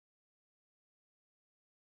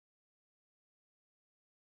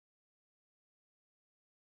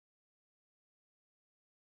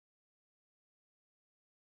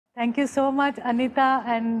Thank you so much, Anita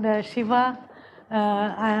and Siva.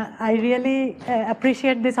 I really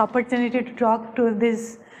appreciate this opportunity to talk to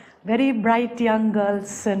these very bright young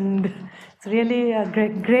girls, and it's really a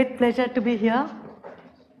great pleasure to be here.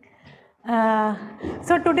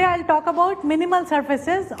 So today I'll talk about minimal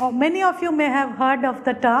surfaces. Many of you may have heard of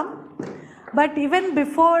the term, but even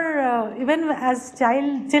before, even as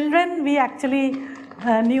children, we actually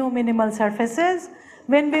knew minimal surfaces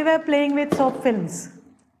when we were playing with soap films.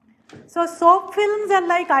 So soap films are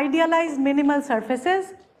like idealized minimal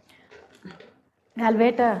surfaces. I'll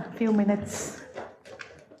wait a few minutes.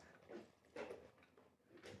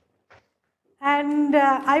 And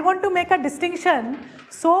I want to make a distinction.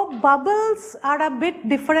 Soap bubbles are a bit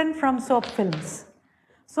different from soap films.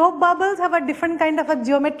 Soap bubbles have a different kind of a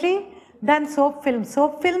geometry than soap films.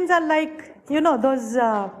 Soap films are like, you know, those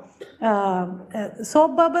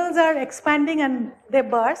soap bubbles are expanding and they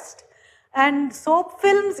burst. And soap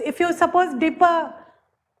films, if you suppose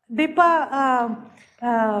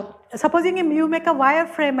supposing you make a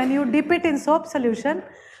wireframe and you dip it in soap solution,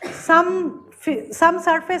 some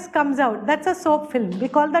surface comes out. That's a soap film. We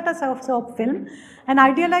call that a soap film. And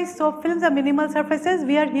idealized soap films are minimal surfaces.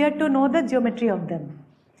 We are here to know the geometry of them.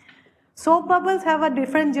 Soap bubbles have a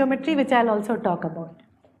different geometry, which I'll also talk about.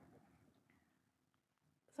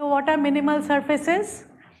 So what are minimal surfaces?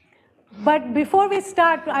 But before we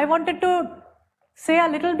start, I wanted to say a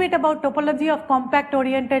little bit about topology of compact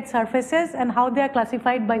oriented surfaces and how they are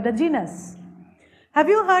classified by the genus. Have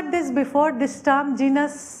you heard this before, this term,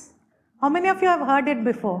 genus? How many of you have heard it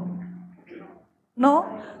before?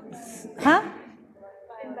 No? Huh?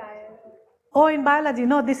 Oh, in biology.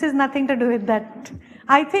 No, this is nothing to do with that.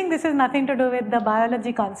 I think this is nothing to do with the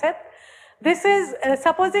biology concept. This is,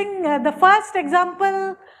 supposing the first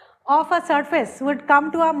example of a surface would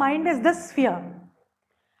come to our mind is the sphere.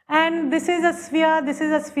 And this is a sphere, this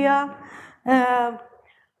is a sphere. The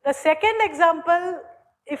second example,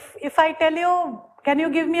 if I tell you, can you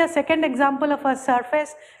give me a second example of a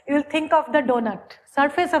surface? You will think of the donut,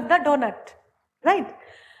 surface of the donut, right?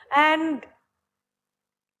 And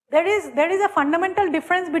there is a fundamental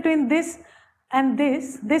difference between this and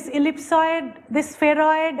this ellipsoid, this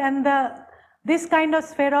spheroid, and this kind of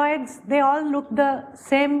spheroids. They all look the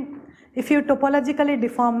same if you topologically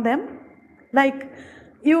deform them. Like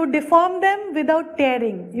you deform them without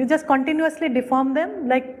tearing. You just continuously deform them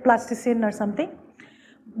like plasticine or something.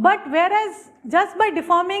 But whereas just by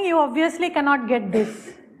deforming, you obviously cannot get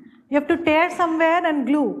this. You have to tear somewhere and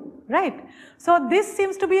glue, right? So this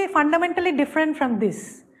seems to be fundamentally different from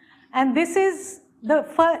this. And this is the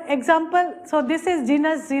first example. So this is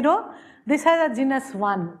genus 0. This has a genus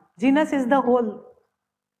 1. Genus is the whole.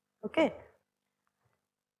 Okay.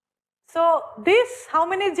 So this, how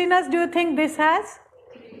many genus do you think this has?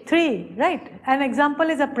 3, right? An example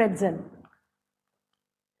is a pretzel.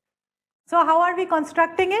 So how are we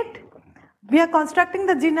constructing it? We are constructing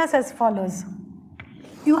the genus as follows.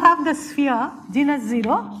 You have the sphere, genus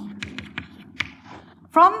 0.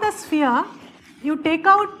 From the sphere, you take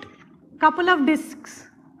out couple of discs,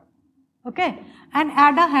 okay, and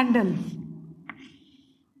add a handle.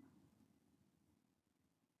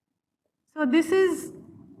 So this is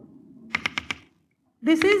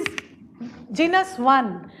genus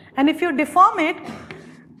 1, and if you deform it,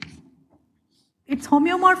 it's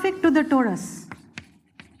homeomorphic to the torus.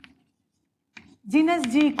 Genus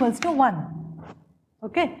G equals to 1,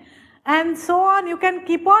 okay, and so on. You can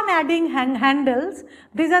keep on adding handles.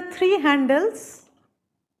 These are 3 handles.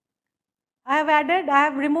 I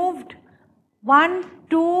have removed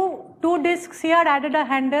 2 discs here, added a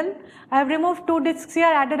handle. I have removed 2 discs here,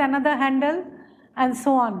 added another handle, and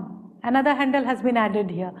so on. Another handle has been added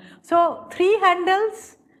here. So 3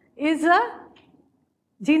 handles is a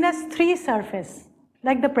genus 3 surface,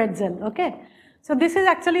 like the pretzel, okay? So this is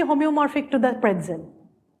actually homeomorphic to the pretzel.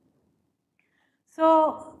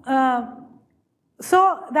 So,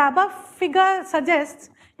 so the above figure suggests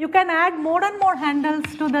you can add more and more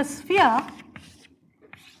handles to the sphere,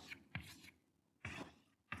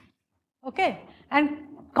 okay, and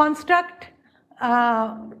construct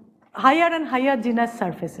higher and higher genus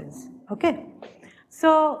surfaces, okay.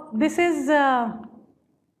 So this is,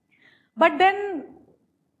 but then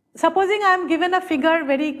supposing I am given a figure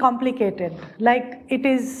very complicated, like it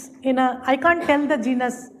is in a, I can't tell the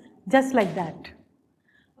genus just like that,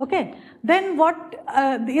 okay. Then what,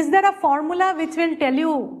 is there a formula which will tell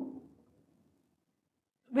you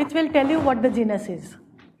what the genus is?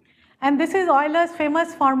 And this is Euler's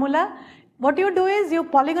famous formula. What you do is you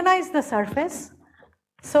polygonize the surface.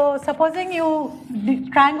 So supposing you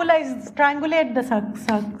triangulate the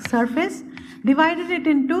surface, divided it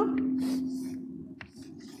into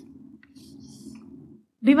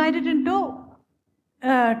divided into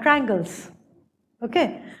triangles.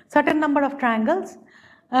 Okay, certain number of triangles,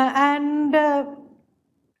 and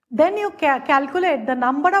then you calculate the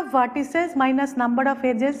number of vertices minus number of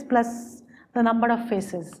edges plus the number of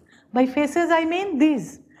faces. By faces I mean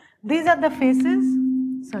these. These are the faces,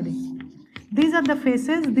 sorry. These are the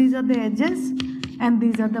faces, these are the edges, and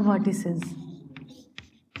these are the vertices.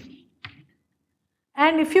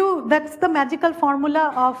 And if you, that's the magical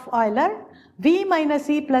formula of Euler, V minus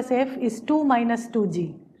E plus F is 2 minus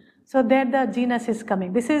 2G. So there the genus is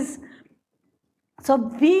coming. This is, so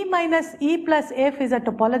V minus E plus F is a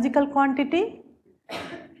topological quantity.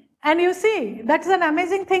 And you see, that's an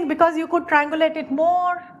amazing thing because you could triangulate it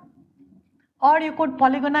more, or you could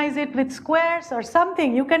polygonize it with squares or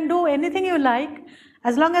something. You can do anything you like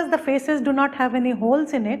as long as the faces do not have any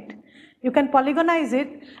holes in it. You can polygonize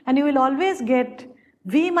it and you will always get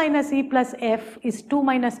V minus E plus F is 2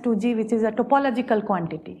 minus 2G, which is a topological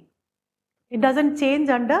quantity. It doesn't change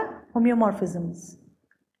under homeomorphisms,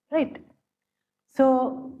 right?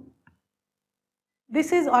 So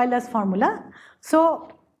this is Euler's formula.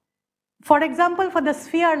 So for example, for the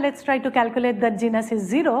sphere, let's try to calculate that genus is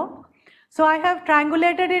 0. So I have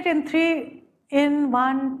triangulated it in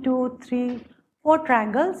 1, 2, 3, 4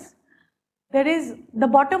 triangles. There is, the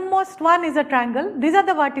bottommost one is a triangle. These are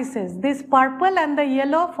the vertices. This purple and the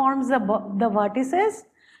yellow forms the vertices.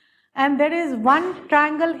 And there is one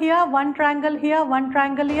triangle here, one triangle here, one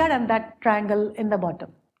triangle here, and that triangle in the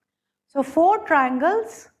bottom. So 4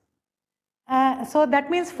 triangles. So that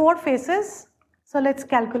means 4 faces. So let's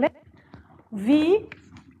calculate. V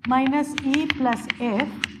minus E plus F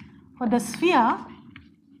for the sphere.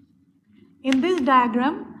 In this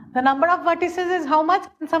diagram, the number of vertices is how much?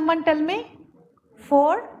 Can someone tell me?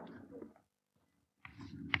 4.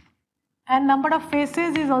 And number of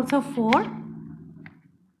faces is also 4.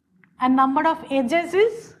 And number of edges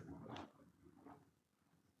is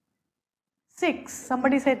 6.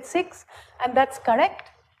 Somebody said 6, and that's correct.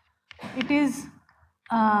 It is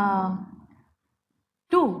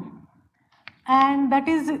 2. And that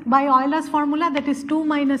is by Euler's formula, that is 2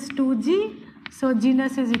 minus 2G. So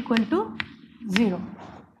genus is equal to 0.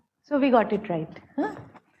 So we got it right. Huh?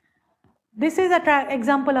 This is an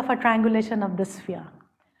example of a triangulation of the sphere.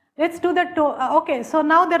 Let's do the, okay, so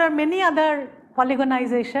now there are many other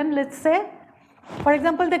polygonization. Let's say, for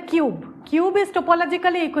example, the cube. Cube is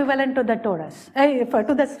topologically equivalent to the torus,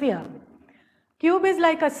 to the sphere. Cube is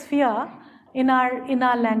like a sphere in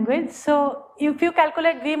our language. So if you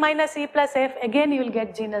calculate V minus E plus F, again you will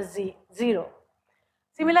get genus 0.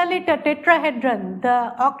 Similarly, the tetrahedron,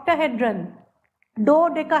 the octahedron,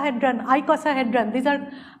 dodecahedron, icosahedron, these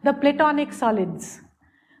are the Platonic solids.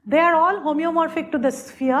 They are all homeomorphic to the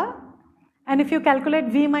sphere, and if you calculate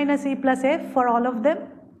V minus E plus F for all of them,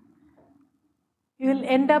 you will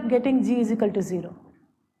end up getting G is equal to 0.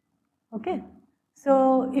 Okay?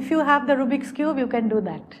 So if you have the Rubik's cube, you can do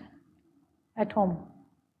that at home.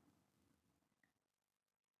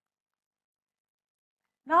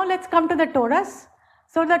 Now let's come to the torus.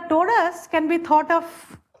 So the torus can be thought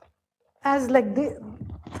of as like this,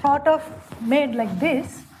 made like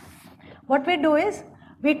this. What we do is,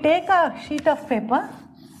 we take a sheet of paper,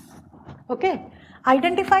 okay,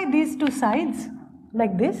 identify these 2 sides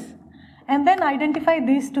like this, and then identify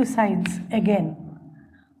these 2 sides again.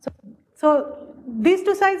 So these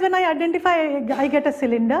 2 sides, when I identify, I get a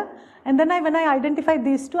cylinder, and then when I identify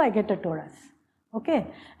these 2, I get a torus, okay,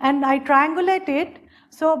 and I triangulate it.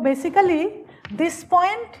 So basically this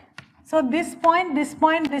point, so this point, this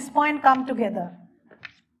point, this point come together.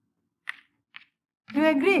 Do you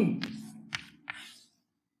agree?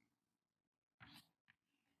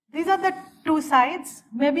 These are the 2 sides.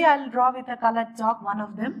 Maybe I'll draw with a colored chalk one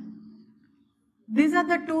of them. These are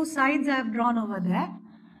the 2 sides I have drawn over there.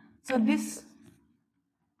 So this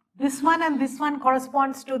one and this one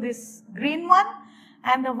corresponds to this green one,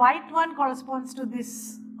 and the white one corresponds to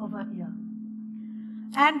this over here.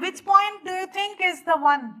 And which point do you think is the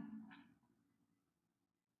one?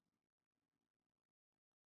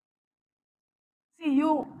 See,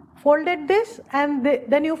 you folded this and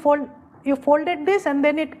then you folded this and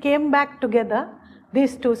then it came back together,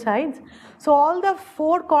 these 2 sides. So all the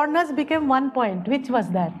 4 corners became 1 point. Which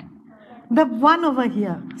was that? The one over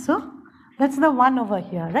here. So that's the one over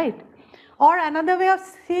here, right? Or another way of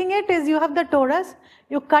seeing it is, you have the torus,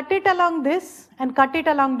 you cut it along this and cut it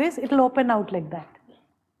along this, it will open out like that.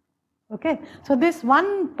 Okay, so this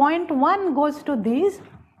 1.1 goes to these,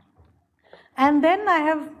 and then I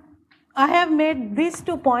have made these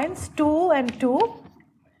 2 points, 2 and 2,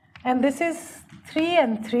 and this is 3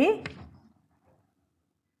 and 3.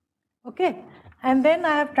 Okay, and then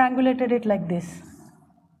I have triangulated it like this.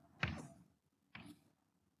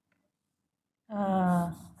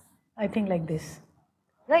 I think like this,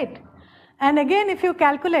 right? And again, if you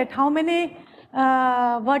calculate how many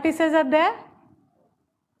vertices are there,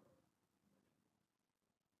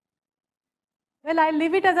 well, I'll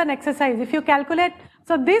leave it as an exercise. If you calculate,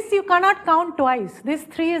 so this you cannot count twice. This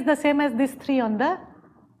 3 is the same as this 3 on the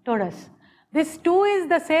torus. This 2 is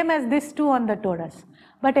the same as this 2 on the torus.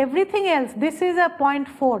 But everything else, this is a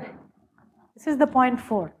 0.4. This is the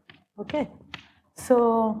 0.4, okay?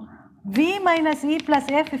 So, V minus E plus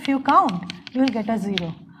F, if you count, you will get a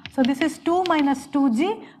 0. So, this is 2 minus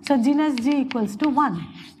 2G, so genus G equals to 1,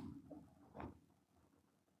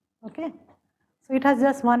 okay? So, it has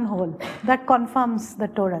just one hole. That confirms the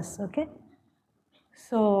torus, okay?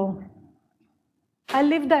 So, I'll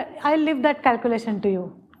leave that calculation to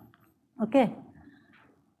you, okay?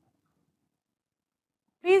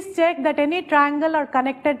 Please check that any triangle or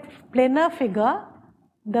connected planar figure,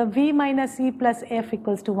 the V minus E plus F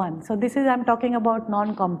equals to 1. So, this is, I am talking about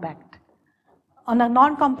non-compact. On a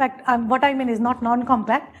non-compact, what I mean is not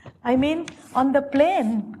non-compact, I mean on the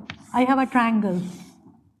plane, I have a triangle.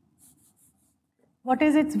 What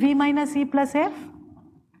is its V minus E plus F?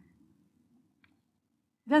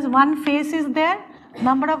 Just one face is there,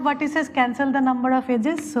 number of vertices cancel the number of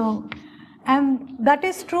edges, so, and that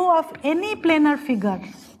is true of any planar figure,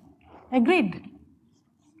 agreed?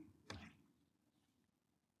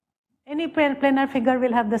 Any planar figure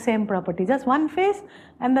will have the same property, just one face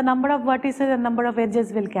and the number of vertices and number of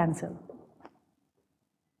edges will cancel.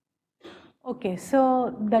 Okay,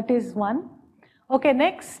 so that is one. Okay,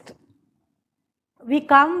 next we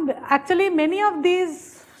come, actually many of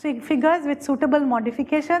these figures with suitable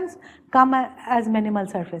modifications come as minimal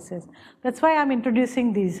surfaces. That's why I am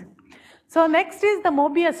introducing these. So next is the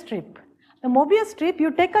Mobius strip. The Mobius strip,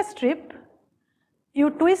 you take a strip, you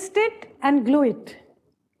twist it and glue it.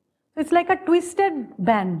 It's like a twisted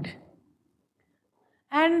band.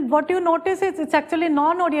 And what you notice is it's actually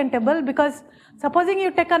non-orientable, because supposing you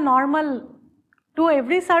take a normal to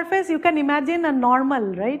every surface, you can imagine a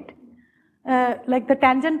normal, right? Like the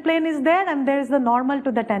tangent plane is there and there is the normal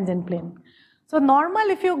to the tangent plane. So normal,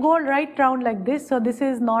 if you go right round like this, so this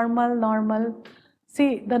is normal, normal.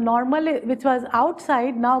 See, the normal which was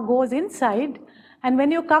outside now goes inside, and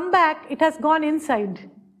when you come back, it has gone inside.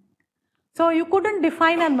 So you couldn't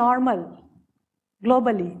define a normal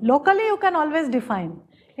globally. Locally, you can always define.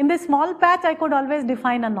 In this small patch, I could always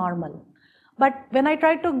define a normal. But when I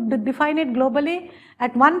tried to define it globally,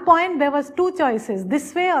 at one point there was two choices,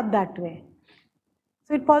 this way or that way.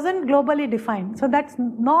 So it wasn't globally defined. So that's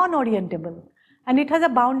non-orientable. And it has a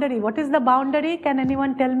boundary. What is the boundary? Can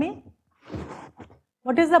anyone tell me?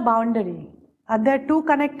 What is the boundary? Are there two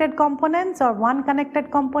connected components or one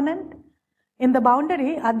connected component? In the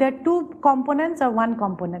boundary, are there two components or one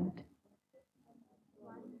component?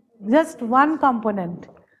 Just one component.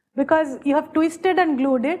 Because you have twisted and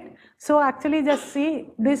glued it. So actually just see,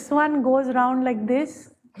 this one goes round like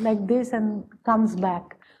this and comes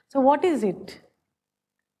back. So what is it?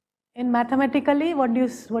 In mathematically, what do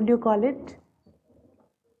you call it?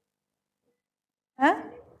 Huh?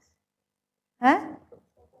 Huh?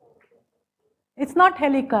 It's not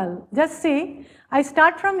helical. Just see, I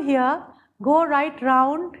start from here, go right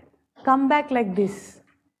round, come back like this.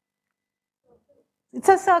 It's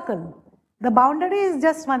a circle. The boundary is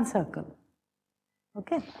just one circle.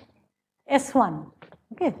 Okay. S1.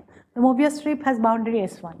 Okay. The Mobius strip has boundary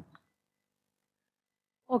S1.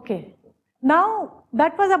 Okay. Now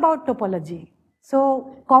that was about topology.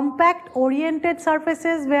 So compact oriented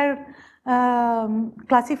surfaces were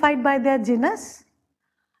classified by their genus,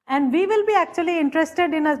 and we will be actually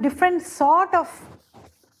interested in a different sort of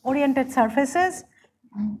oriented surfaces,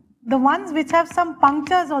 the ones which have some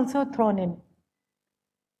punctures also thrown in.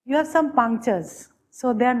 You have some punctures,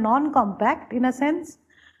 so they are non-compact in a sense.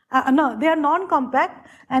 No, they are non-compact,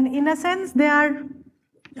 and in a sense they are,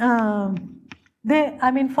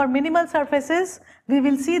 I mean for minimal surfaces, we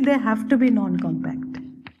will see they have to be non-compact.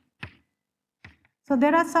 So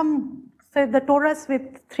there are some, say the torus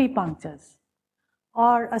with 3 punctures,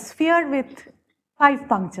 or a sphere with 5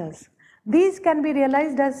 punctures. These can be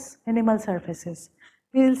realized as minimal surfaces.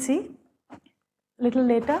 We will see a little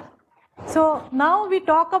later. So now we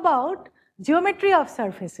talk about geometry of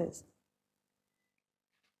surfaces.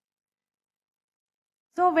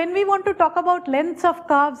 So when we want to talk about lengths of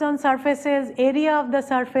curves on surfaces, area of the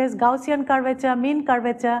surface, Gaussian curvature, mean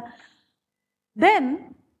curvature,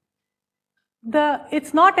 then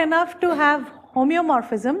it's not enough to have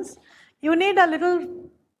homeomorphisms. You need a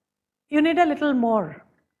little more,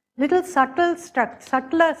 little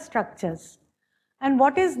subtler structures. And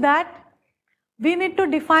what is that? We need to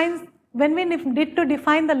define when we need to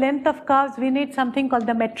define the length of curves, we need something called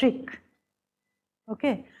the metric.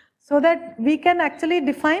 Okay, so that we can actually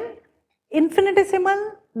define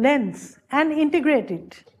infinitesimal lengths and integrate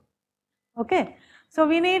it. Okay, so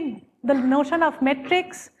we need the notion of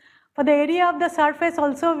metrics. For the area of the surface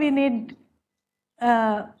also we need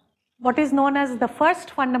what is known as the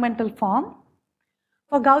first fundamental form.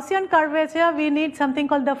 For Gaussian curvature, we need something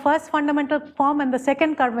called the first fundamental form and the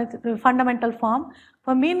second fundamental form.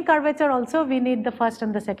 For mean curvature also, we need the first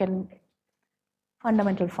and the second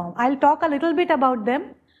fundamental form. I'll talk a little bit about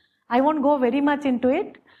them. I won't go very much into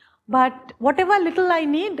it, but whatever little I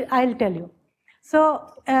need, I'll tell you.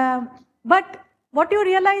 So, but what you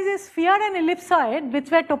realize is sphere and ellipsoid,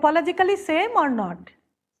 which were topologically same or not?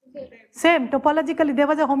 Same, topologically, there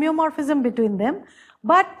was a homeomorphism between them,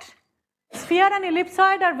 but sphere and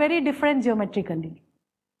ellipsoid are very different geometrically,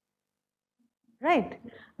 right?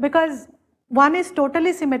 Because one is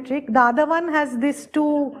totally symmetric, the other one has these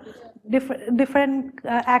two different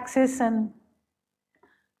axes, and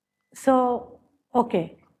so,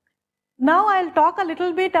 okay. Now I'll talk a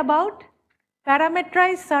little bit about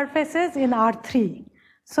parametrized surfaces in R3.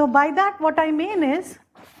 So by that what I mean is,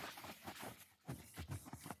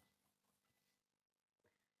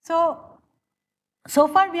 so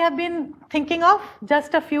far we have been thinking of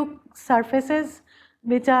just a few surfaces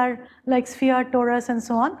which are like sphere, torus and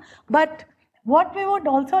so on. But what we would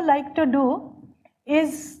also like to do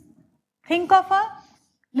is think of a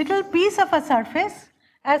little piece of a surface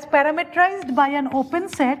as parametrized by an open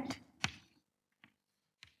set.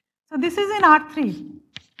 So this is in R3,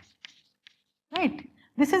 right?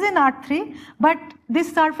 This is in R3, but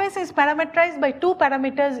this surface is parametrized by two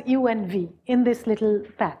parameters u and v in this little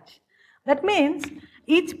patch. That means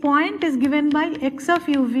each point is given by x of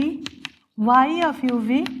uv, y of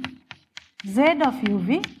uv, z of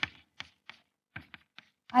uv.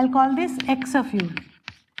 I'll call this x of uv.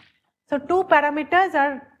 So two parameters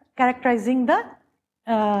are characterizing the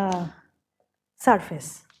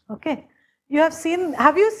surface. Okay.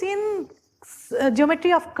 Have you seen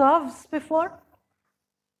geometry of curves before?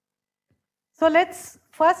 So let's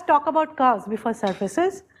first talk about curves before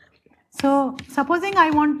surfaces. So supposing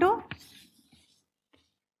I want to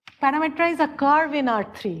parameterize a curve in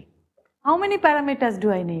R3. How many parameters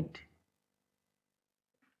do I need?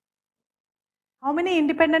 How many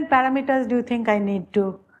independent parameters do you think I need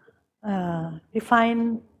to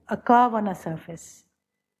define a curve on a surface?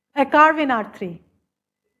 A curve in R3?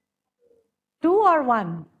 2 or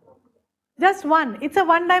 1? Just 1. It's a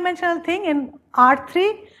one-dimensional thing. In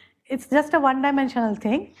R3, it's just a one-dimensional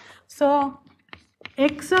thing. So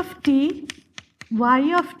x of t,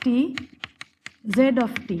 y of t, z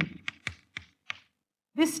of t.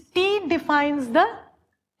 This t defines the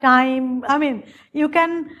time. I mean, you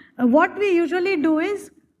can, what we usually do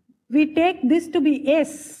is, we take this to be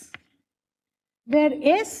s, where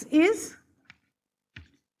s is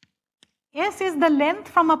the length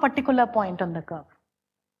from a particular point on the curve.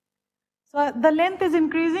 So the length is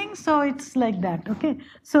increasing, so it's like that, okay.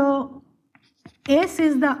 So s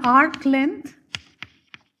is the arc length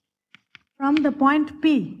from the point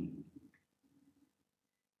P,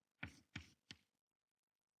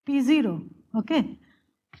 P0, okay,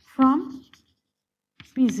 from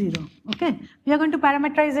P0, okay. We are going to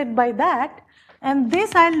parameterize it by that, and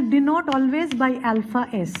this I'll denote always by alpha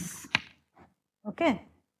s, okay.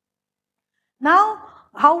 Now,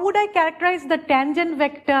 how would I characterize the tangent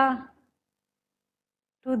vector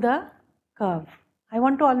to the curve? I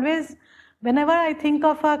want to always, whenever I think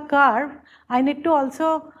of a curve, I need to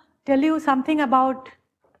also tell you something about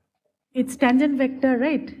its tangent vector,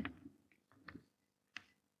 right?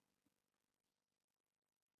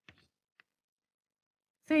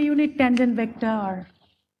 Say unit tangent vector, or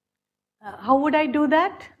how would I do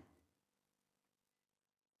that?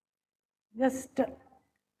 Just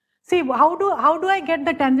see, how do I get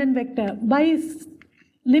the tangent vector? By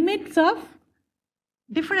limits of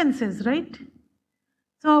differences, right?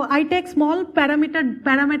 So I take small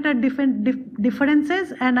parameter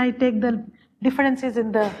differences, and I take the differences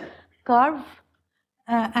in the curve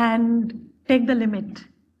and take the limit.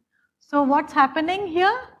 So what's happening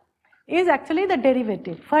here is actually the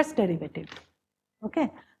derivative, first derivative.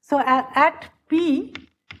 Okay. So at P,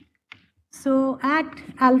 so at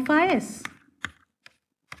alpha s,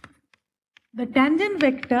 the tangent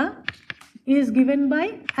vector is given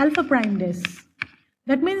by alpha prime s.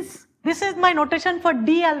 That means this is my notation for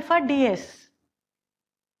d alpha ds.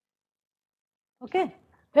 Okay.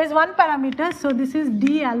 There is one parameter, so this is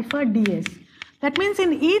d alpha ds. That means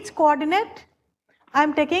in each coordinate, I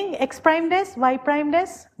am taking x prime s, y prime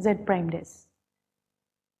s, z prime s.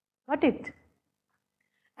 Got it?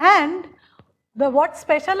 And what's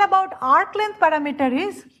special about arc length parameter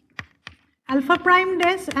is alpha prime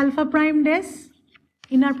S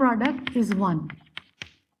inner product is 1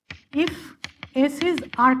 if S is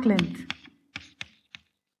arc length.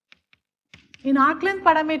 In arc length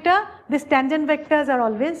parameter, these tangent vectors are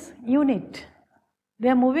always unit. They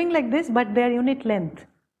are moving like this, but they are unit length.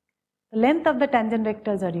 The length of the tangent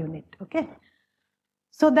vectors are unit, okay?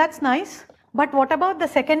 So that's nice, but what about the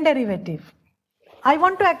second derivative? I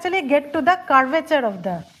want to actually get to the curvature of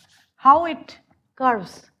how it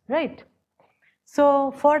curves, right?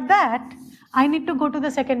 So for that, I need to go to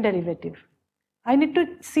the second derivative. I need to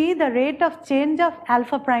see the rate of change of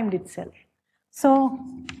alpha primed itself. So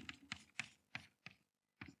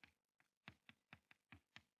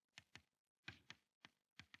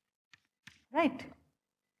right,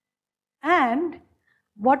 and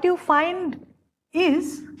what you find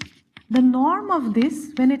is the norm of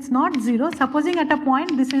this when it's not 0, supposing at a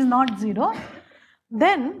point this is not 0,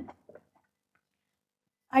 then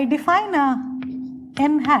I define a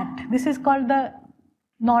n hat, this is called the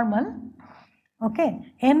normal,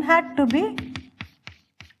 okay, n hat to be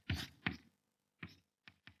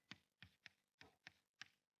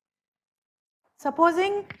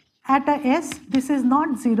supposing at a S this is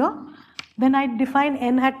not 0, then I define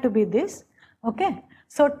n hat to be this, okay.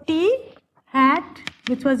 So T hat,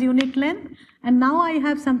 which was unit length, and now I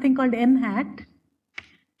have something called n hat,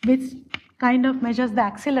 which kind of measures the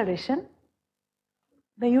acceleration,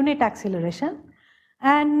 the unit acceleration,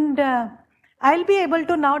 and I'll be able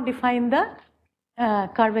to now define the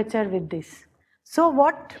curvature with this. So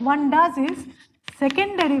what one does is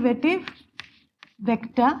second derivative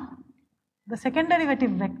vector, the second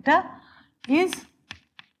derivative vector is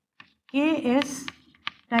Ks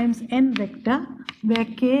times n vector, where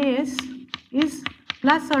Ks is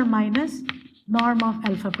plus or minus norm of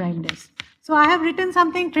alpha prime S. So I have written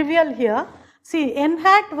something trivial here. See, n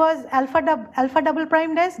hat was alpha double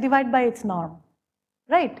prime S divided by its norm,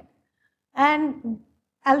 right? And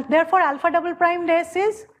therefore alpha double prime S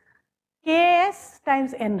is Ks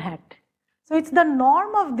times n hat. So it's the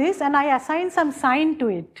norm of this, and I assign some sign to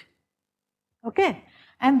it, okay?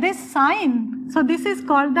 And this sign, so this is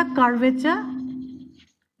called the curvature.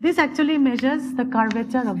 This actually measures the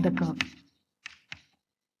curvature of the curve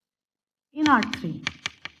in R3,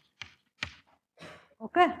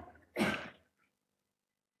 okay?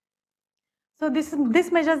 So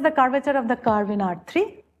this measures the curvature of the curve in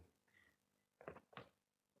R3.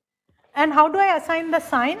 And how do I assign the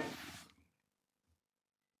sign?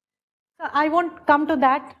 So I won't come to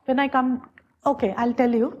that when I come, okay, I'll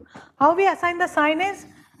tell you. How we assign the sign is,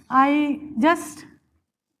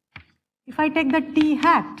 if I take the T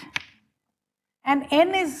hat, and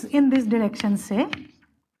n is in this direction, say,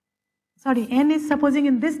 sorry, n is supposing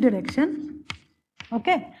in this direction,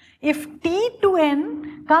 okay. If T to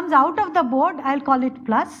n comes out of the board, I'll call it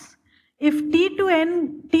plus. If T to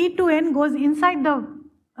n goes inside the,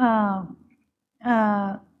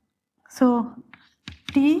 so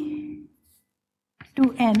T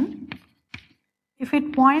to n, if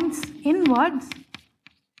it points inwards,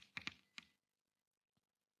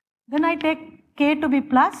 then I take k to be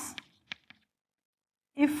plus.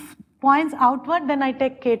 If points outward, then I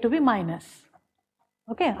take k to be minus.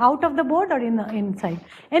 Okay, out of the board or inside.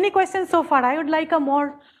 Any questions so far? I would like a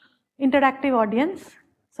more interactive audience.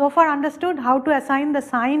 So far understood how to assign the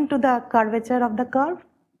sign to the curvature of the curve?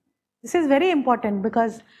 This is very important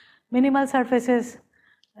because minimal surfaces,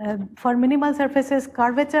 for minimal surfaces,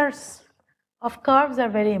 curvatures of curves are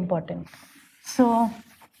very important. So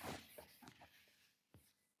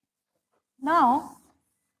now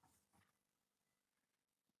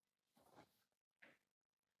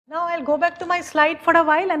I'll go back to my slide for a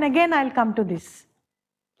while and again I'll come to this.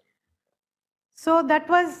 So that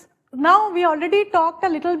was, now we already talked a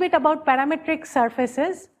little bit about parametric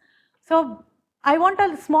surfaces. So I want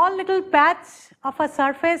a small little patch of a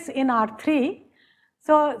surface in R3.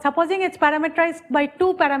 So supposing it's parameterized by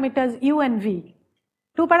two parameters u and v.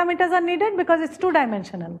 Two parameters are needed because it's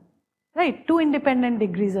two-dimensional, right? Two independent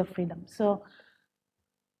degrees of freedom. So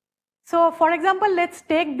for example, let's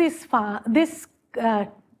take this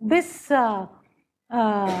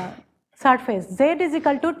surface z is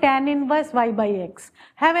equal to tan inverse y by x.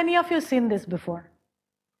 Have any of you seen this before?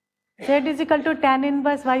 Z is equal to tan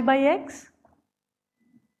inverse y by x.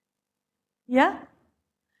 Yeah?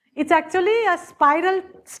 It's actually a spiral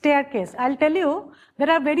staircase. I'll tell you, there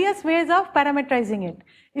are various ways of parameterizing it.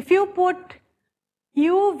 If you put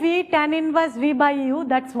u, v, tan inverse v by u,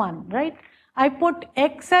 that's one, right? I put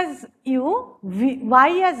x as u,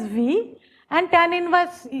 y as v, and tan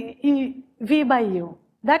inverse v by u,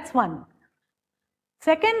 that's one.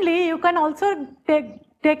 Secondly, you can also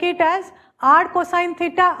take it as r cosine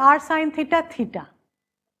theta, r sine theta, theta.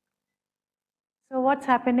 So what's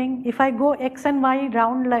happening? If I go x and y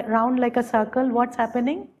round like a circle, what's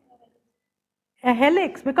happening? A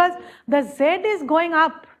helix, because the z is going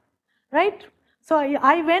up, right? So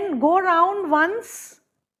I go round once,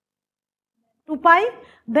 2 pi,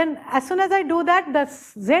 then as soon as I do that, the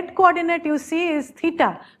z coordinate you see is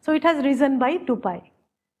theta. So it has risen by 2 pi.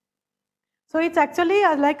 So it's actually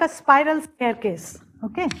like a spiral staircase,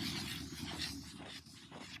 okay?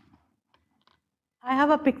 I have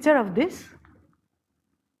a picture of this.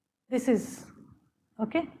 This is,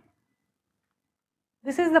 okay?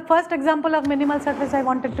 This is the first example of minimal surface I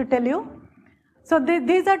wanted to tell you. So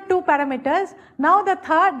these are two parameters. Now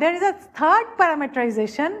there is a third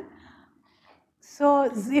parameterization.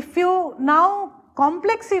 So if you now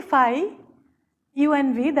complexify u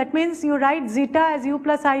and v, that means you write zeta as u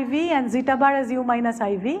plus iv and zeta bar as u minus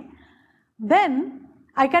iv, then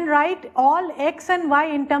I can write all x and y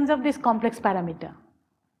in terms of this complex parameter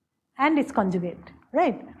and its conjugate,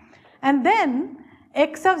 right? And then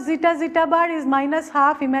x of zeta bar is minus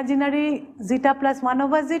half imaginary zeta plus 1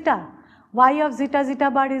 over zeta. Y of zeta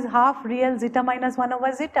bar is half real zeta minus 1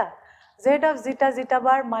 over zeta. Z of zeta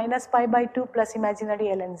bar minus pi by 2 plus imaginary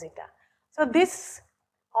ln zeta. So this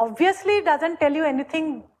obviously doesn't tell you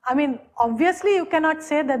anything. I mean, obviously you cannot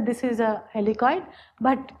say that this is a helicoid,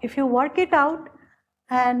 but if you work it out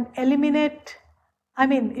and eliminate,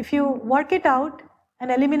 if you work it out and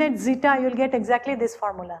eliminate zeta, you'll get exactly this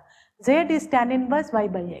formula. Z is tan inverse y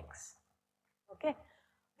by x. Okay.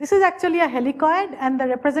 This is actually a helicoid and the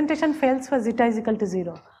representation fails for zeta is equal to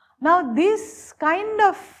 0. Now this kind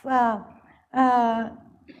of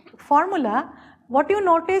formula, what you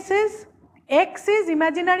notice is x is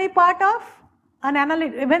imaginary part of an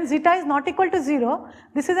analytic. When zeta is not equal to 0,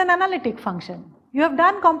 this is an analytic function. You have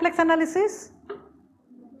done complex analysis?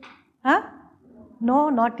 Huh? No,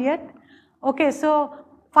 not yet. Okay, so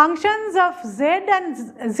functions of z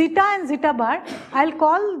and zeta bar, I'll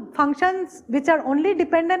call functions which are only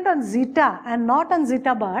dependent on zeta and not on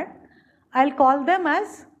zeta bar, I'll call them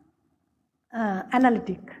as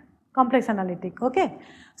analytic, complex analytic, okay.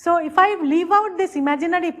 So if I leave out this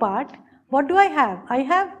imaginary part, what do I have? I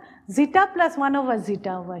have zeta plus 1 over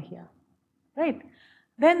zeta over here, right.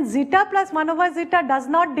 Then zeta plus 1 over zeta does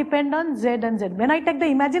not depend on z and z. When I take the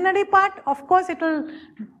imaginary part, of course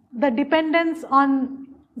the dependence on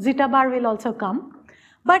zeta bar will also come.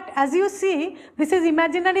 But as you see, this is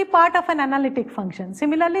imaginary part of an analytic function.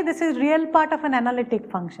 Similarly, this is real part of an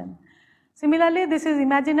analytic function. Similarly, this is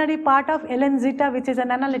imaginary part of ln zeta, which is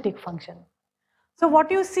an analytic function. So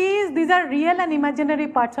what you see is these are real and imaginary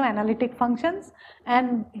parts of analytic functions,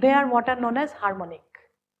 and they are what are known as harmonic.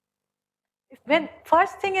 When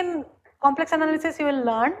first thing in complex analysis you will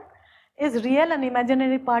learn is real and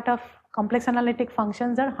imaginary part of complex analytic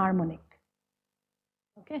functions are harmonic.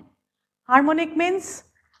 Okay, harmonic means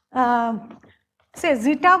say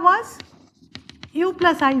zeta was u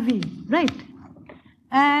plus iv, right?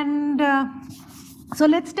 And so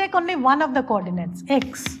let's take only one of the coordinates.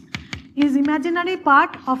 X is imaginary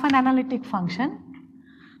part of an analytic function.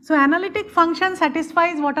 So analytic function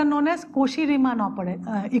satisfies what are known as Cauchy-Riemann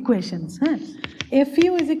equations.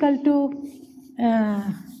 Fu is equal to,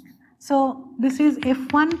 so this is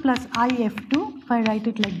F1 plus I F2, if I write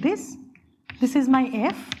it like this. This is my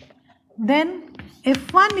F. Then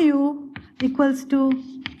F1U equals to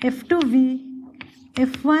F2V,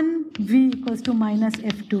 F1V equals to minus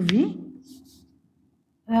F2V.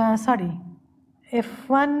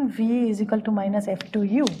 F1V is equal to minus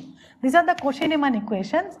F2U. These are the Cauchy-Riemann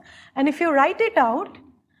equations, and if you write it out,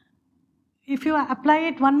 if you apply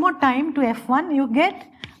it one more time to F1, you get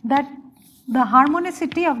that the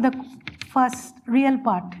harmonicity of the first real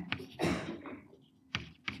part.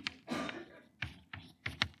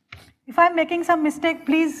 If I am making some mistake,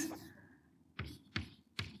 please,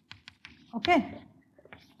 okay.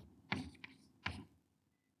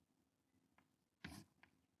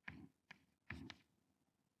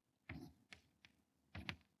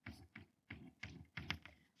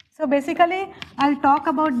 So basically, I'll talk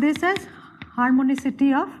about this as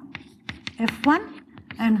harmonicity of F1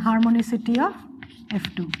 and harmonicity of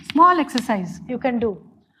F2. Small exercise you can do.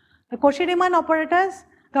 The Cauchy-Riemann operators,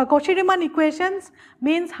 the Cauchy-Riemann equations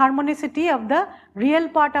means harmonicity of the real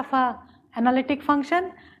part of an analytic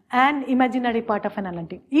function and imaginary part of an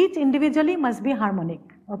analytic. Each individually must be harmonic,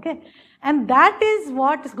 okay? And that is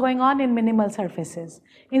what is going on in minimal surfaces.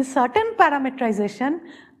 In certain parameterization,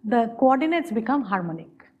 the coordinates become harmonic.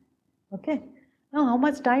 Okay. Now, how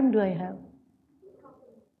much time do I have?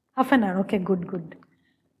 Half an hour. Okay, good.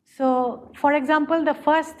 So for example, the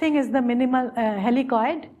first thing is the minimal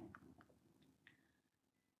helicoid.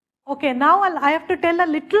 Okay, now I have to tell a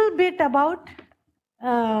little bit about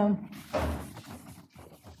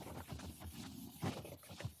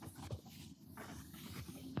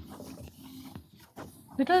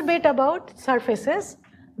surfaces,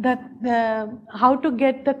 how to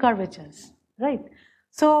get the curvatures, right?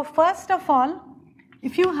 So first of all,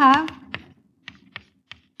 if you have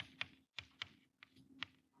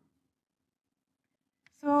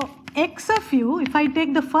x of u, if I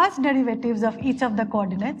take the first derivatives of each of the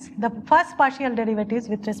coordinates, the first partial derivatives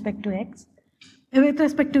with respect to x, with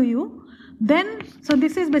respect to u, then, so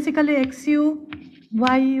this is basically xu,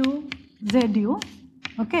 yu, zu,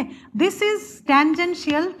 okay. This is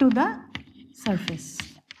tangential to the surface.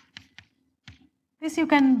 This you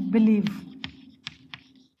can believe.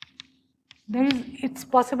 It's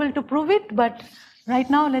possible to prove it, but right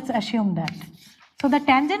now let's assume that. So the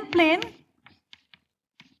tangent plane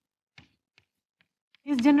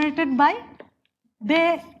is generated by,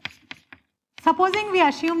 supposing we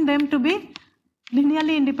assume them to be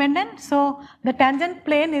linearly independent, so the tangent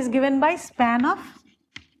plane is given by span of,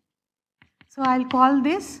 so I'll call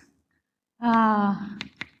this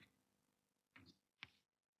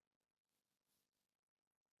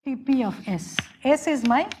Tp of S. S is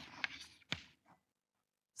my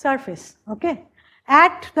surface, okay.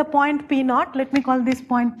 At the point P naught, let me call this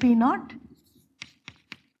point P naught.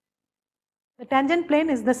 The tangent plane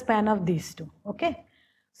is the span of these two, okay.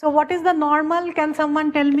 So what is the normal? Can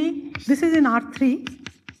someone tell me? This is in R3.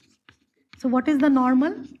 So what is the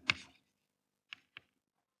normal?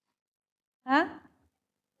 Huh?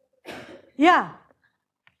 Yeah,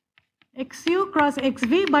 xu cross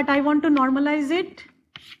xv, but I want to normalize it.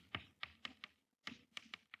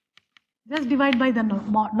 Just divide by the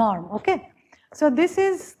norm, okay. So this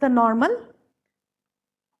is the normal,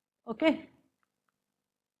 okay.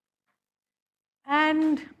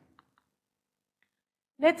 And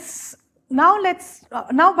but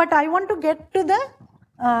I want to get to the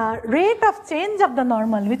rate of change of the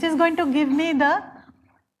normal, which is going to give me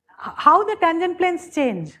how the tangent planes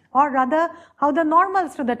change, or rather how the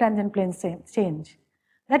normals to the tangent planes change.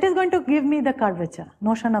 That is going to give me the curvature,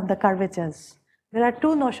 notion of the curvatures. There are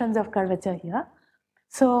two notions of curvature here.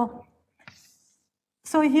 So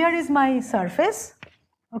here is my surface,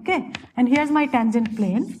 okay, and here's my tangent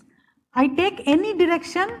plane. I take any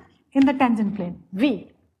direction in the tangent plane,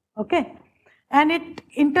 V, okay, and it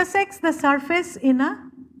intersects the surface in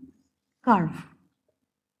a curve.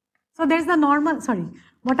 So there's the normal, sorry,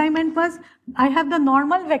 what I meant was I have the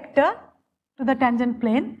normal vector to the tangent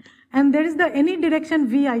plane, and there is the any direction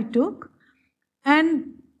V I took,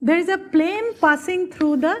 and there is a plane passing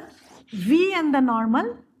through the V and the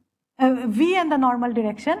normal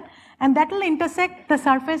direction, and that will intersect the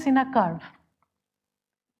surface in a curve.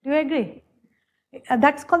 Do you agree?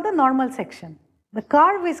 That's called the normal section. The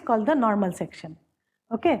curve is called the normal section.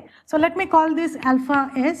 Okay, so let me call this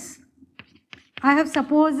alpha S. I have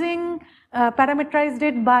supposing parameterized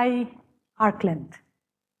it by arc length.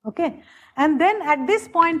 Okay, and then at this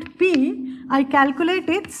point P, I calculate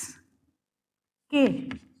its K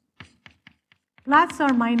plus or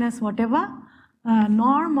minus whatever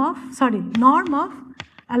norm of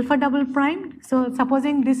alpha double prime. So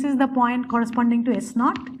supposing this is the point corresponding to S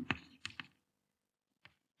naught.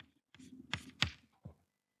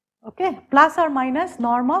 Okay, plus or minus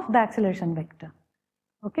norm of the acceleration vector.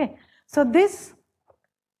 Okay, so this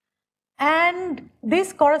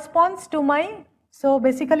corresponds to my, so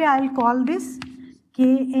basically I'll call this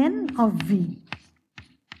Kn of V.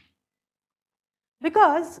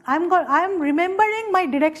 Because I'm remembering my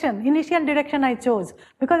direction, initial direction I chose,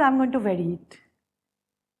 because I'm going to vary it.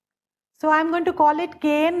 So I'm going to call it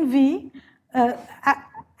KNV.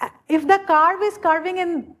 If the curve is curving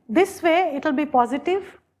in this way, it will be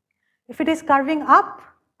positive. If it is curving up,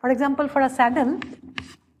 for example, for a saddle,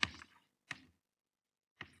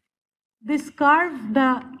 this curve,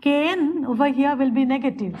 the Kn over here will be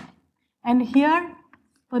negative. And here,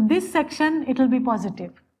 for this section, it will be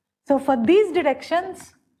positive. So for these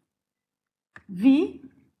directions, V,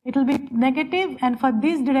 it will be negative, and for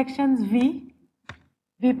these directions, V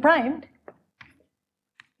primed,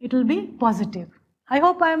 it will be positive. I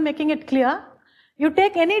hope I am making it clear. You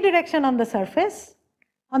take any direction on the surface,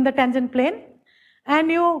 on the tangent plane, and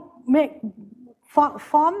you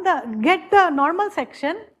get the normal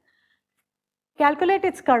section, calculate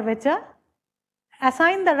its curvature,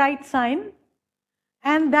 assign the right sign,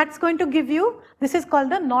 and that's going to give you, this is called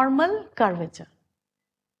the normal curvature.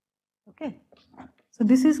 Okay, so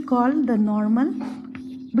this is called the normal,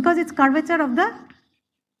 because it's curvature of the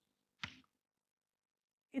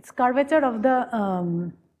it's curvature of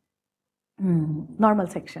the normal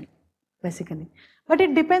section, basically. But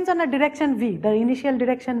it depends on a direction V, the initial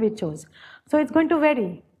direction we chose. So it's going to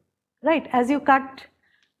vary, right? As you cut,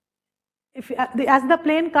 as the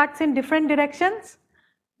plane cuts in different directions,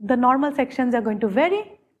 the normal sections are going to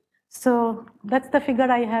vary. So that's the figure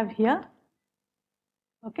I have here.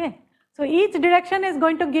 Okay. So each direction is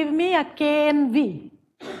going to give me a K and V,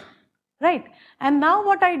 right? And now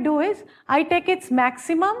what I do is I take its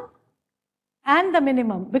maximum and the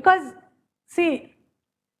minimum, because see,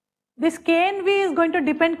 this K and V is going to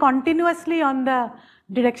depend continuously on the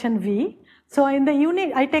direction V. So in the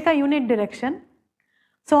unit, I take a unit direction.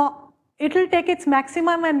 So it will take its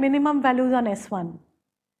maximum and minimum values on S1,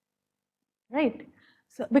 right?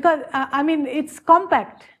 So because I mean it's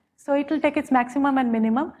compact, so it will take its maximum and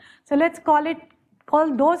minimum. So let's call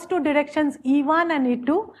those two directions E1 and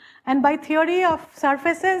E2. And by theory of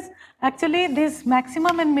surfaces, actually this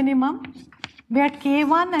maximum and minimum, where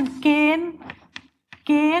K1 and Kn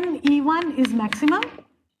E1 is maximum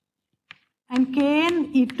and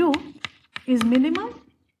Kn E2 is minimum,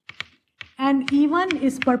 and E1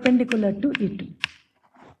 is perpendicular to E2.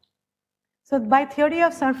 So by theory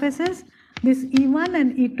of surfaces, this E1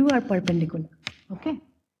 and E2 are perpendicular. Okay.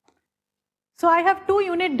 So I have two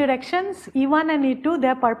unit directions, E1 and E2, they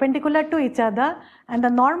are perpendicular to each other, and the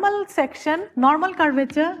normal section, normal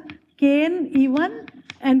curvature, Kn E1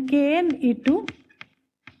 and Kn E2,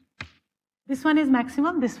 this one is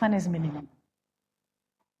maximum, this one is minimum.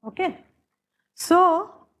 Okay.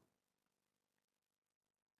 So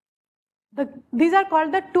these are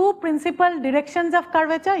called the two principal directions of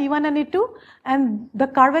curvature, E1 and E2, and the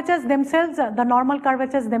curvatures themselves, the normal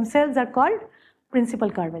curvatures themselves are called principal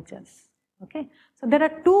curvatures. Okay. So there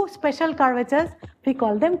are two special curvatures, we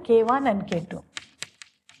call them K1 and K2.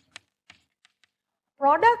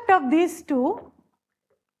 Product of these two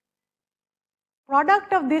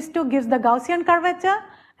gives the Gaussian curvature,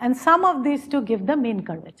 and sum of these two give the mean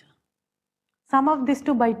curvature. Sum of these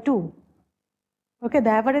two by 2. Okay, the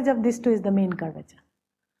average of these two is the mean curvature.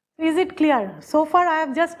 Is it clear? So far I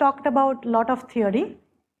have just talked about a lot of theory.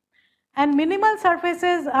 And minimal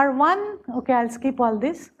surfaces are one, okay, I'll skip all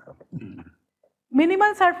this.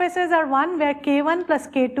 Minimal surfaces are one where K1 plus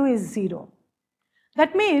K2 is 0.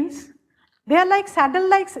 That means they are like saddle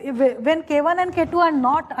likes when K1 and K2 are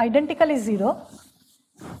not identically 0.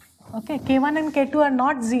 Okay, K1 and K2 are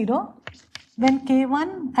not 0. When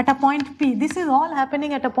K1 at a point P, this is all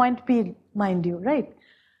happening at a point P, mind you, right?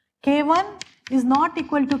 K1 is not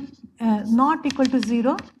equal to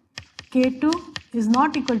 0, K2 is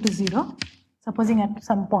not equal to 0, supposing at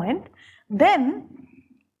some point, then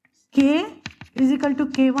K is equal to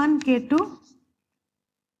K1, K2,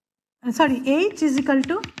 H is equal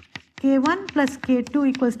to K1 plus K2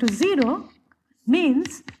 equals to 0,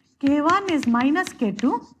 means K1 is minus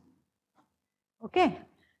K2, okay?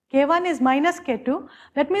 K1 is minus K2,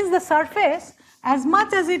 that means the surface, as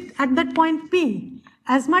much as it at that point P,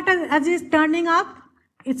 as much as it's turning up,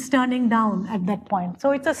 it's turning down at that point.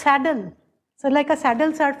 So it's a saddle. So like a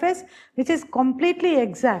saddle surface, which is completely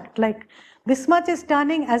exact, like this much is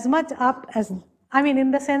turning as much up as, I mean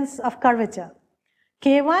in the sense of curvature.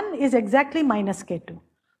 K1 is exactly minus K2.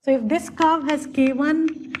 So if this curve has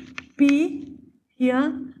K1 P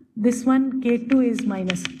here, this one K2 is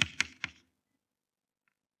minus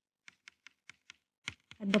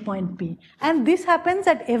at the point P. And this happens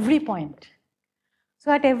at every point.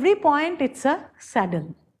 So at every point it's a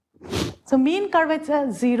saddle. So mean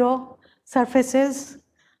curvature 0, surfaces,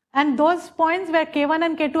 and those points where K1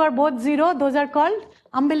 and K2 are both 0, those are called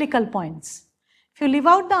umbilical points. If you leave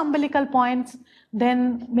out the umbilical points,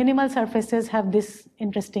 then minimal surfaces have this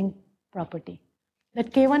interesting property,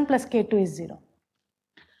 that K1 plus K2 is 0.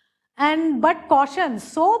 But caution,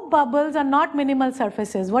 soap bubbles are not minimal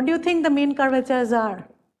surfaces. What do you think the mean curvatures are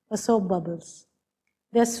for soap bubbles?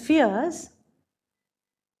 They're spheres.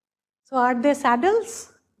 So are they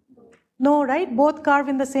saddles? No, right? Both curve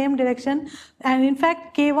in the same direction. And in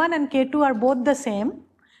fact, K1 and K2 are both the same,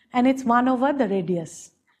 and it's 1 over the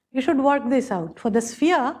radius. You should work this out. For the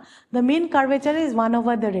sphere, the mean curvature is 1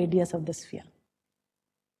 over the radius of the sphere.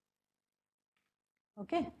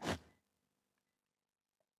 Okay?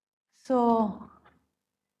 So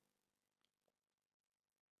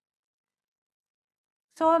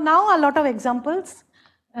now a lot of examples.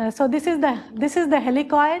 So this is the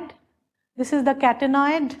helicoid, this is the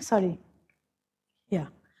catenoid, sorry. Yeah.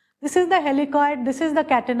 This is the helicoid, this is the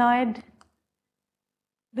catenoid,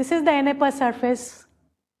 this is the Naolekar surface.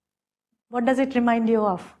 What does it remind you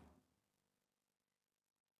of?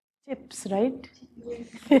 Chips, right?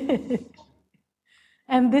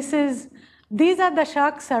 And this is These are the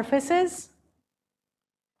shark surfaces.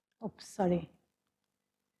 Oops, sorry.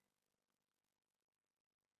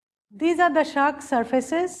 These are the shark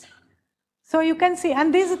surfaces. So you can see,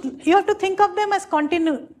 and these, you have to think of them as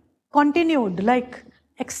continued, like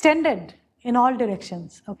extended in all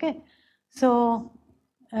directions, okay? So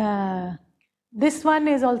this one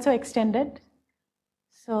is also extended.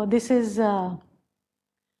 So this is,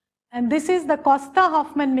 and this is the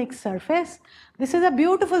Costa-Hoffmann mixed surface. This is a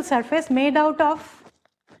beautiful surface made out of,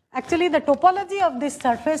 actually the topology of this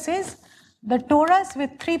surface is the torus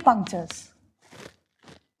with 3 punctures.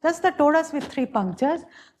 Just the torus with 3 punctures.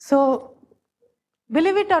 So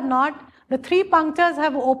believe it or not, the 3 punctures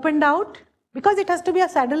have opened out because it has to be a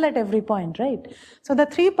saddle at every point, right? So the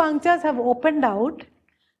 3 punctures have opened out.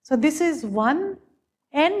 So this is one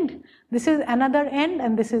end, this is another end,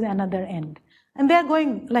 and this is another end. And they are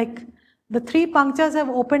going like the 3 punctures have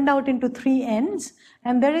opened out into 3 ends,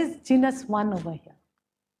 and there is genus 1 over here.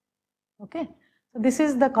 Okay, so this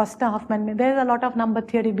is the Costa-Hoffmann. There is a lot of number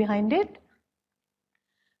theory behind it.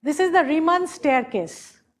 This is the Riemann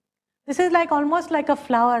staircase. This is like almost like a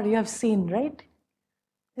flower you have seen, right?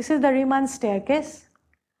 This is the Riemann staircase.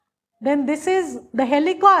 Then this is the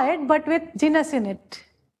helicoid, but with genus in it.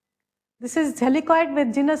 This is helicoid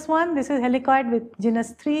with genus 1. This is helicoid with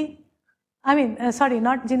genus 3. I mean, sorry,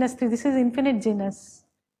 not genus 3. This is infinite genus.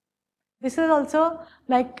 This is also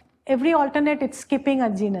like every alternate, it's skipping a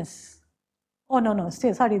genus. Oh, no,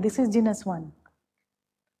 still, sorry, this is genus 1.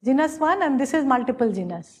 Genus 1, and this is multiple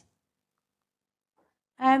genus.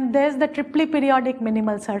 And there's the triply periodic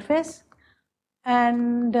minimal surface.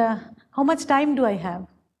 And how much time do I have?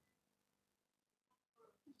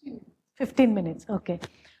 15 minutes, okay.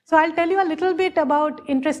 So I'll tell you a little bit about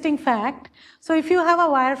interesting fact. So if you have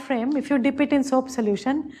a wireframe, if you dip it in soap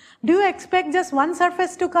solution, do you expect just one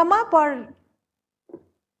surface to come up, or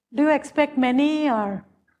do you expect many? Or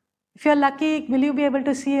if you're lucky, will you be able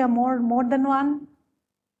to see a more than one?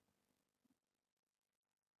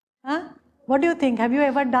 Huh? What do you think? Have you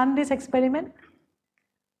ever done this experiment?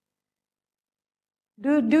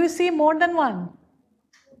 Do you see more than one?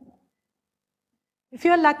 If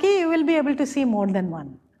you are lucky, you will be able to see more than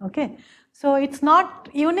one. Okay, so it's not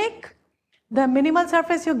unique. The minimal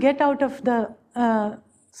surface you get out of the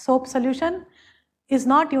soap solution is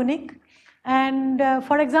not unique. And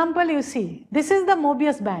for example, you see, this is the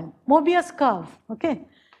Mobius band, Mobius curve. Okay,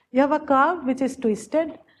 you have a curve which is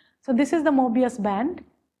twisted. So this is the Mobius band.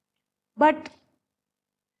 But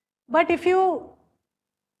if you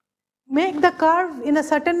make the curve in a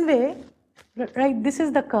certain way, right, this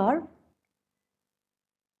is the curve,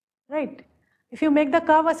 right? If you make the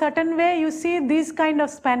curve a certain way, you see these kind of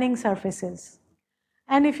spanning surfaces.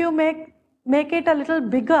 And if you make it a little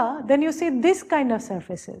bigger, then you see this kind of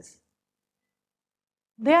surfaces.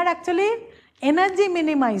 They are actually energy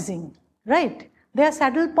minimizing, right? They are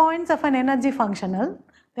saddle points of an energy functional.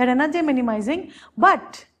 They are energy minimizing,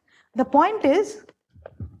 but the point is,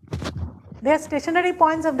 they are stationary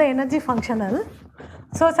points of the energy functional.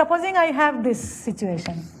 So supposing I have this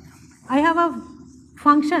situation. I have a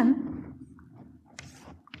function,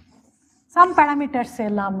 some parameter say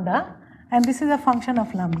lambda, and this is a function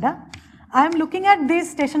of lambda. I am looking at these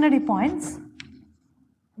stationary points,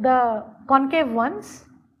 the concave ones,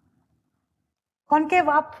 concave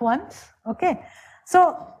up ones, okay.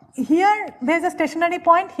 So here there is a stationary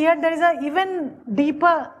point, here there is an even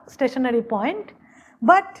deeper stationary point,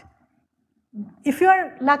 but if you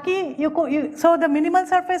are lucky, so the minimal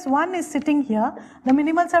surface 1 is sitting here, the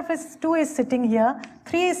minimal surface 2 is sitting here,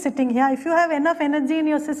 3 is sitting here. If you have enough energy in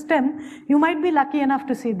your system, you might be lucky enough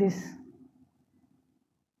to see this.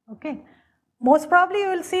 Okay. Most probably you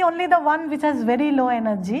will see only the one which has very low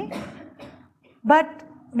energy, but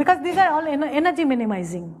because these are all energy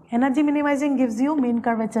minimizing. Energy minimizing gives you mean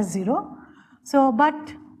curvature 0. So,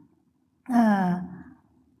 but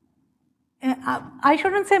I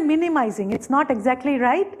shouldn't say minimizing, it's not exactly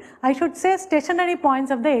right. I should say stationary points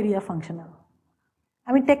of the area functional.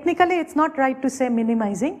 I mean, technically it's not right to say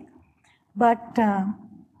minimizing, but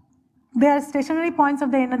they are stationary points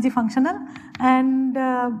of the energy functional, and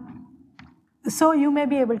so you may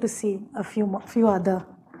be able to see a few other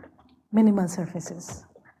minimal surfaces.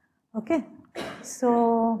 Okay,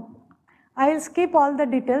 so I'll skip all the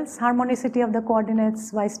details, harmonicity of the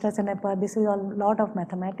coordinates, Weierstrass and Epper, this is a lot of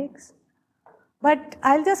mathematics. But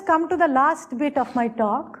I'll just come to the last bit of my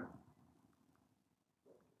talk.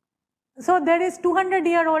 So there is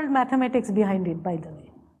 200-year-old mathematics behind it, by the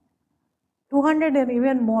way. 200 and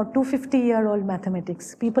even more, 250-year-old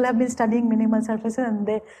mathematics. People have been studying minimal surfaces and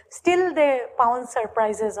they pounce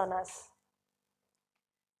surprises on us.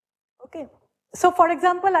 Okay, So for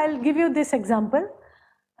example, I'll give you this example.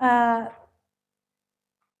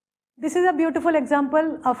 This is a beautiful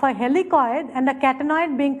example of a helicoid and a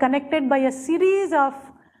catenoid being connected by a series of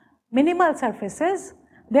minimal surfaces.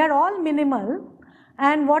 They are all minimal,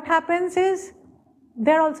 and what happens is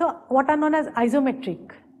they are also what are known as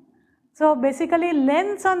isometric. So basically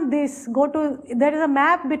lengths on this go to, there is a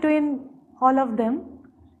map between all of them.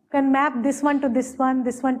 You can map this one to this one,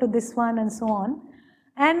 this one to this one, and so on,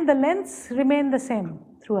 and the lengths remain the same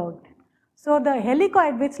throughout. So the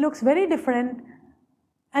helicoid, which looks very different,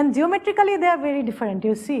 and geometrically they are very different,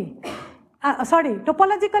 you see.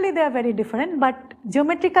 Topologically they are very different, but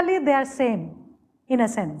geometrically they are same in a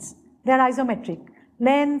sense. They are isometric.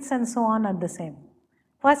 Lengths and so on are the same.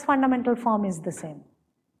 First fundamental form is the same.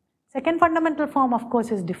 Second fundamental form, of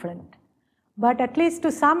course, is different. But at least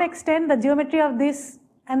to some extent, the geometry of this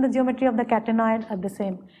and the geometry of the catenoid are the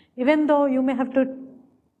same. Even though you may have to,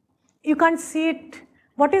 you can't see it.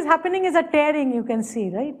 What is happening is a tearing, you can see,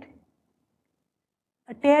 right?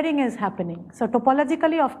 A tearing is happening. So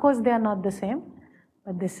topologically, of course, they are not the same,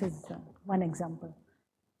 but this is one example.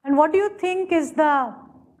 And what do you think is the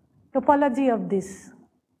topology of this?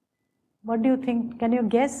 What do you think? Can you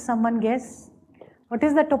guess? Someone guess? What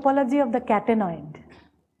is the topology of the catenoid?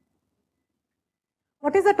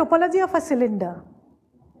 What is the topology of a cylinder?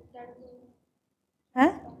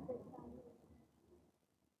 Huh?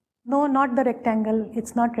 No, not the rectangle.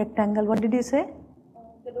 It's not rectangle. What did you say?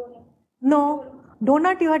 The donut. No.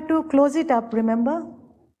 Donut, you had to close it up, remember?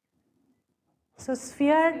 So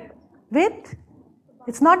sphere with,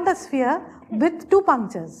 it's not the sphere, with two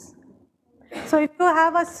punctures. So if you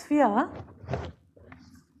have a sphere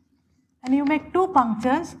and you make two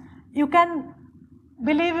punctures, you can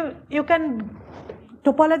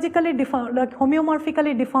topologically deform, like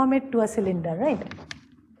homeomorphically deform it to a cylinder, right?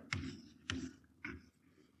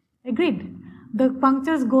 Agreed? The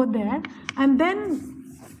punctures go there, and then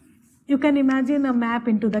you can imagine a map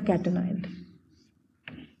into the catenoid.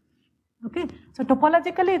 Okay, so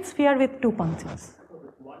topologically it's sphere with two punctures.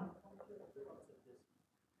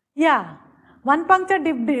 Yeah, one puncture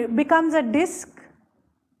becomes a disc.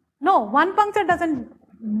 No, one puncture doesn't.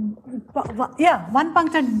 Yeah, one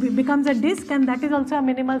puncture becomes a disc, and that is also a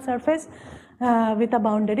minimal surface with a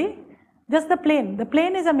boundary. Just the plane. The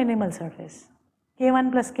plane is a minimal surface.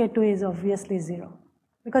 K1 plus K2 is obviously 0.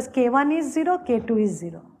 Because K1 is 0, K2 is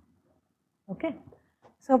 0. Okay.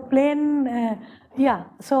 So plane, yeah.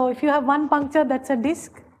 So if you have one puncture, that's a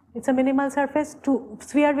disc. It's a minimal surface.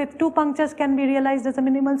 Sphere with two punctures can be realized as a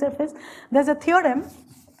minimal surface. There's a theorem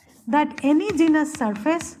that any genus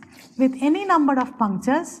surface with any number of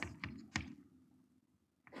punctures,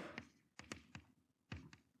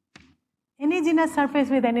 any genus surface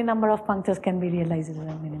with any number of punctures can be realized as a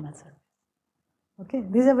minimal surface. Okay,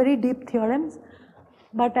 these are very deep theorems,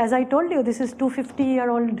 but as I told you, this is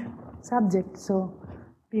 250-year-old subject, so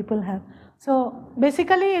people have. So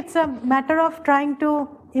basically, it's a matter of trying to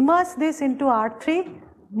immerse this into R3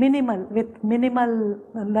 minimal with minimal.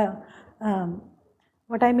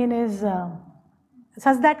 What I mean is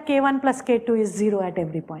such that K1 plus K2 is 0 at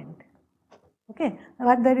every point. Okay,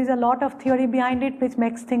 but there is a lot of theory behind it which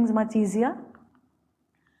makes things much easier.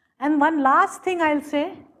 And one last thing I'll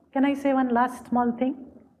say. Can I say one last small thing?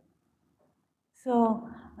 So,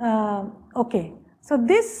 okay. So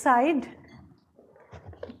this side,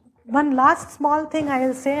 one last small thing I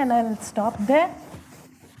will say and I will stop there.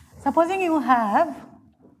 Supposing you have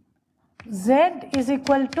Z is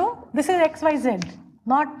equal to, this is XYZ,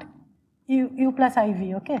 not U plus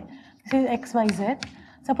IV, okay? This is XYZ.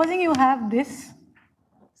 Supposing you have this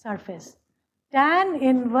surface, tan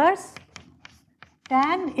inverse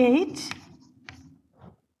tan H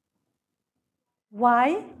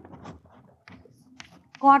Y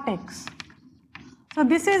cot X. So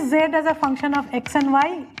this is Z as a function of X and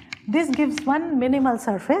Y. This gives one minimal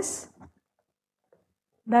surface,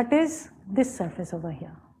 that is this surface over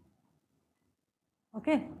here.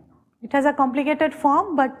 Okay, it has a complicated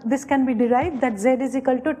form, but this can be derived that Z is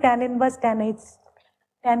equal to tan inverse tan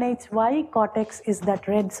HY cot X is that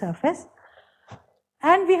red surface.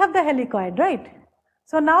 And we have the helicoid, right?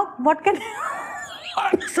 So now what can,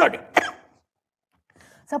 sorry.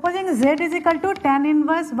 Supposing Z is equal to tan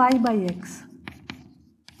inverse Y by X.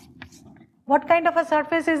 What kind of a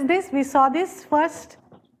surface is this? We saw this first,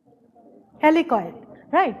 helicoid,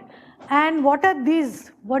 right? And what are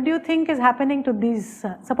these? What do you think is happening to these?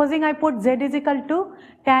 Supposing I put Z is equal to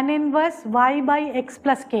tan inverse Y by X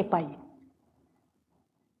plus K pi.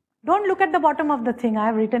 Don't look at the bottom of the thing, I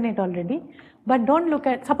have written it already. But don't look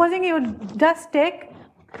at, supposing you just take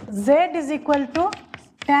Z is equal to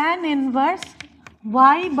tan inverse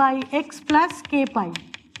y by x plus k pi.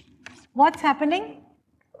 What's happening?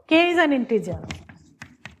 K is an integer.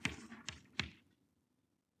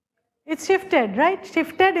 It's shifted, right?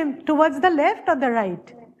 Shifted towards the left or the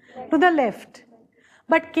right? To the left.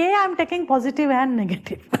 But k I'm taking positive and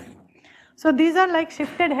negative. So these are like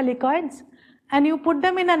shifted helicoids, and you put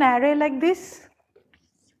them in an array like this.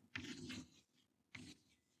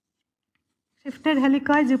 Shifted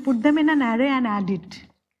helicoids, you put them in an array and add it.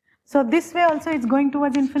 So this way also it's going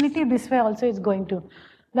towards infinity, this way also it's going to,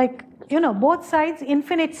 like, both sides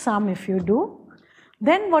infinite sum if you do,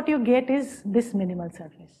 then what you get is this minimal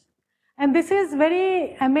surface. And this is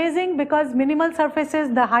very amazing because minimal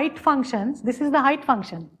surfaces, the height functions, this is the height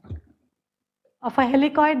function of a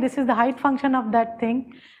helicoid, this is the height function of that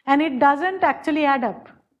thing, and it doesn't actually add up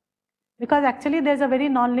because actually there's a very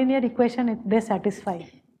nonlinear equation they satisfy.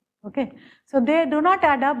 Okay, so they do not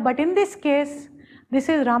add up, but in this case, this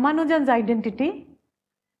is Ramanujan's identity,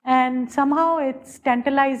 and somehow it's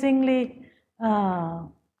tantalizingly that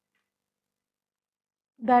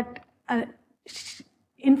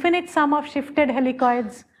infinite sum of shifted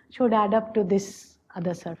helicoids should add up to this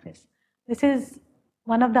other surface. This is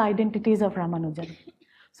one of the identities of Ramanujan.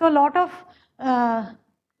 So a lot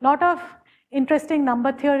of interesting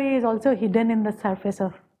number theory is also hidden in the surface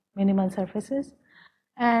of minimal surfaces.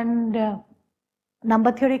 And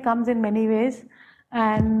number theory comes in many ways,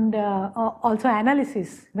 and also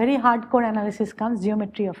analysis, very hardcore analysis comes,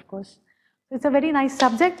 geometry of course. It's a very nice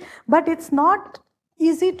subject, but it's not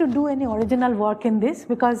easy to do any original work in this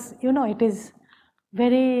because it is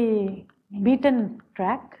very beaten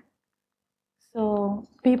track. So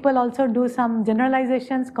people also do some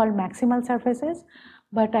generalizations called maximal surfaces,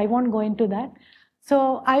 but I won't go into that.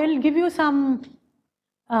 So I will give you some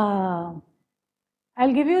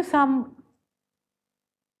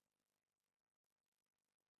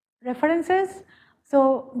references.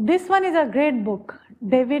 So this one is a great book,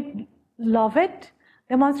 David Lovett,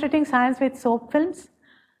 Demonstrating Science with Soap Films.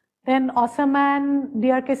 Then Osserman,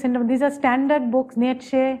 DRK syndrome, these are standard books,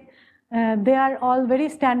 Nietzsche, they are all very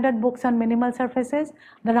standard books on minimal surfaces.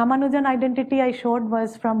 The Ramanujan identity I showed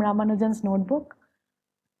was from Ramanujan's notebook.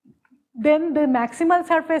 Then the maximal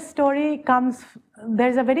surface story comes,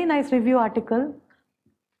 there's a very nice review article,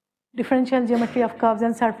 Differential Geometry of Curves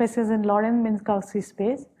and Surfaces in Lorentz-Minkowski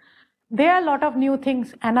Space. There are a lot of new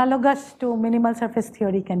things analogous to minimal surface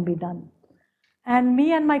theory can be done. And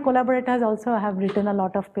me and my collaborators also have written a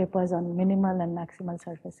lot of papers on minimal and maximal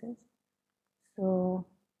surfaces. So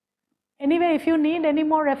anyway, if you need any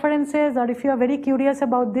more references or if you are very curious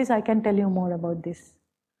about this, I can tell you more about this.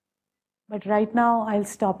 But right now, I'll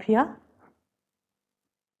stop here.